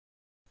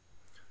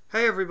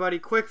Hey everybody,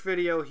 quick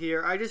video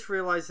here. I just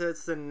realized that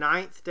it's the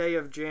 9th day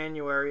of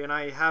January and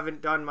I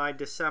haven't done my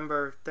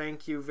December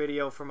thank you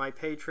video for my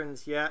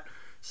patrons yet.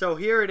 So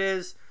here it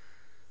is,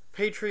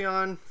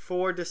 Patreon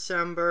for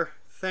December.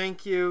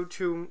 Thank you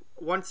to,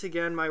 once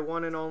again, my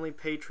one and only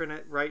patron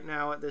right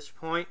now at this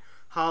point,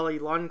 Holly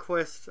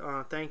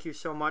Lundquist. Thank you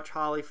so much,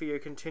 Holly, for your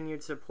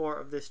continued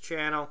support of this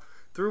channel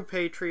through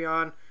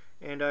Patreon,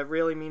 and it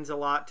really means a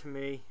lot to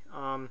me.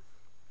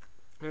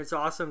 It's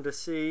awesome to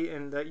see,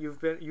 and that you've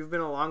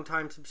been a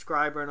long-time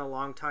subscriber and a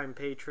long-time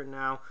patron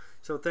now.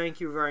 So thank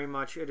you very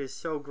much. It is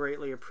so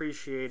greatly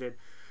appreciated.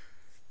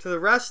 To the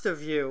rest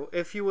of you,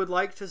 if you would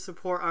like to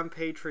support on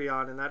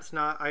Patreon, and that's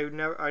not, I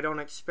don't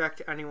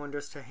expect anyone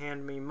just to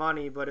hand me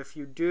money, but if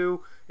you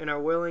do and are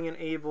willing and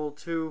able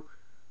to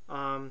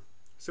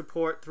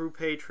support through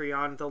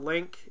Patreon, the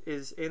link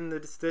is in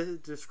the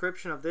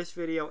description of this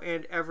video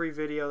and every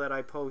video that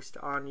I post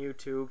on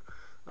YouTube.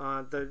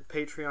 The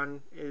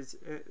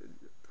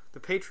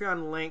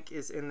Patreon link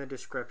is in the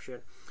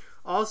description.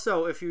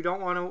 Also, if you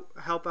don't want to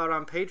help out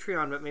on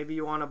Patreon, but maybe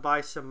you want to buy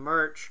some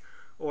merch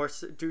or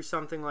do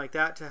something like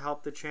that to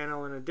help the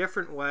channel in a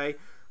different way,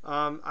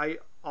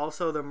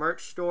 the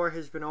merch store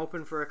has been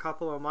open for a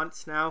couple of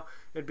months now.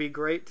 It'd be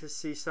great to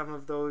see some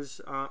of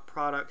those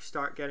products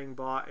start getting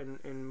bought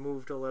and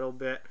moved a little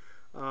bit.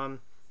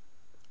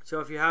 So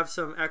if you have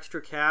some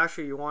extra cash,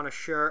 or you want a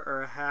shirt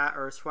or a hat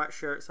or a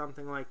sweatshirt,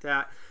 something like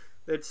that,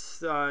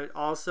 it's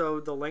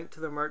also the link to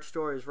the merch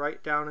store is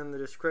right down in the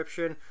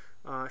description.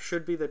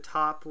 Should be the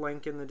top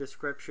link in the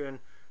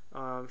description.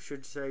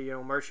 Should say,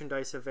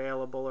 merchandise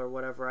available or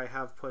whatever I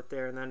have put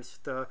there, and then it's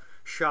the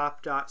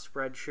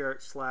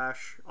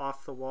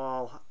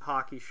shop.spreadshirt/offthewall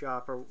hockey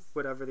shop, or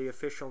whatever the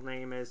official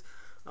name is.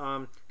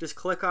 Just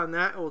click on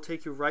that. It will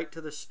take you right to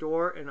the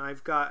store, and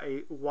I've got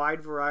a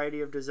wide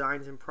variety of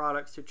designs and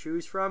products to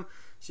choose from,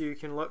 so you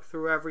can look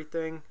through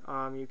everything.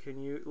 You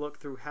can look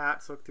through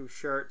hats, look through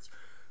shirts,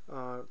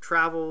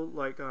 travel,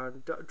 like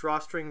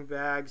drawstring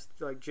bags,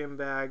 like gym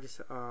bags,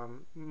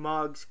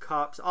 mugs,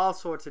 cups, all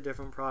sorts of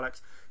different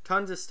products.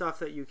 Tons of stuff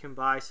that you can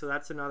buy, so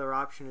that's another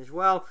option as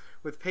well.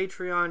 With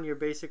Patreon, you're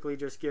basically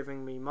just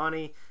giving me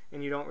money,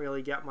 and you don't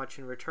really get much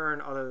in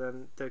return other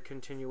than the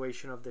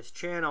continuation of this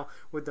channel.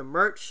 With the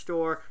merch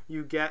store,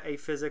 you get a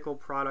physical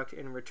product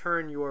in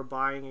return. You are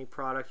buying a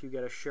product, you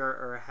get a shirt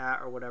or a hat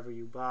or whatever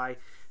you buy.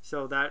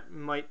 So that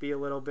might be a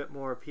little bit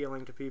more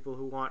appealing to people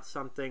who want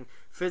something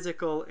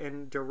physical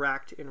and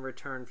direct in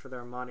return for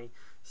their money.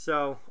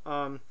 So,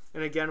 and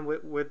again,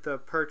 with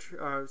the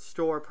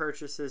store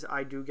purchases,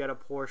 I do get a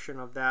portion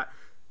of that.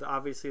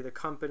 Obviously, the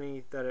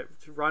company that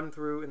it's run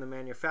through and the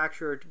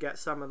manufacturer get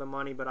some of the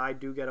money, but I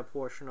do get a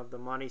portion of the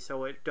money,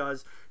 so it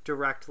does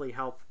directly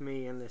help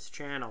me in this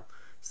channel.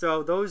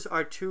 So those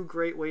are two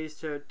great ways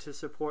to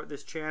support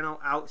this channel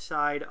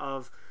outside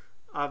of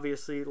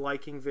obviously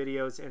liking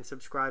videos and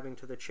subscribing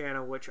to the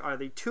channel, which are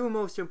the two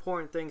most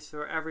important things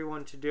for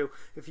everyone to do.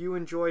 If you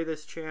enjoy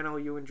this channel,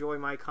 you enjoy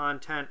my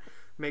content,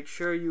 make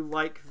sure you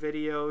like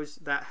videos.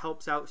 That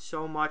helps out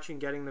so much in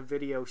getting the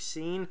video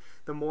seen.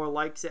 The more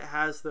likes it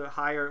has, the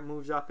higher it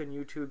moves up in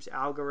YouTube's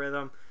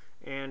algorithm,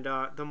 and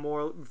the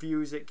more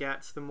views it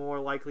gets, the more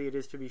likely it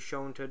is to be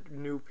shown to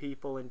new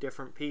people and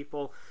different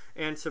people.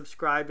 And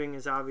subscribing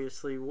is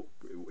obviously,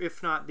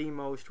 if not the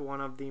most,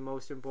 one of the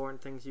most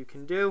important things you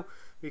can do,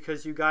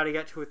 because you got to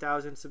get to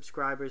 1,000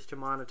 subscribers to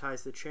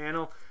monetize the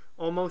channel.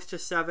 Almost to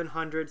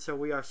 700, so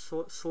we are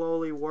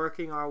slowly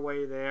working our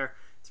way there.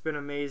 It's been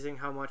amazing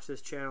how much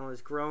this channel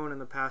has grown in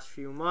the past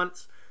few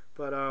months,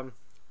 but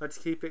let's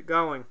keep it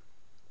going.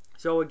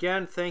 So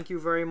again, thank you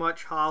very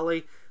much,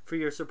 Holly, for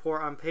your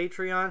support on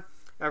Patreon.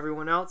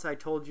 Everyone else, I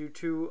told you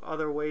two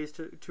ways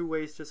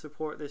to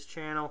support this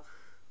channel,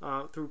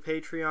 through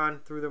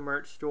Patreon, through the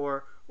merch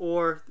store,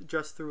 or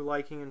just through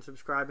liking and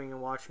subscribing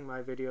and watching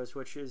my videos,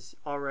 which is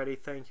already,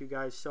 thank you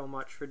guys so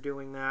much for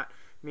doing that.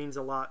 It means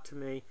a lot to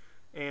me.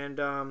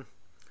 And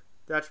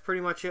that's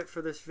pretty much it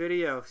for this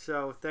video.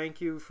 So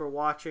thank you for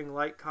watching.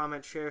 Like,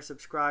 comment, share,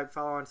 subscribe,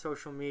 follow on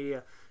social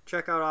media.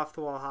 Check out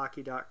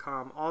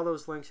offthewallhockey.com. All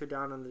those links are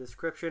down in the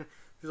description.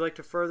 If you'd like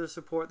to further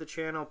support the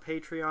channel,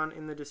 Patreon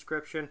in the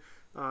description,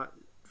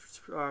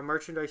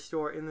 merchandise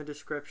store in the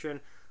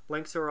description.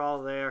 Links are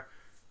all there.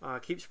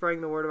 Keep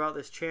spreading the word about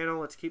this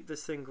channel. Let's keep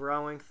this thing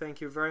growing.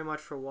 Thank you very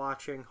much for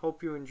watching.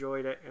 Hope you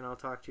enjoyed it, and I'll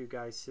talk to you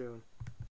guys soon.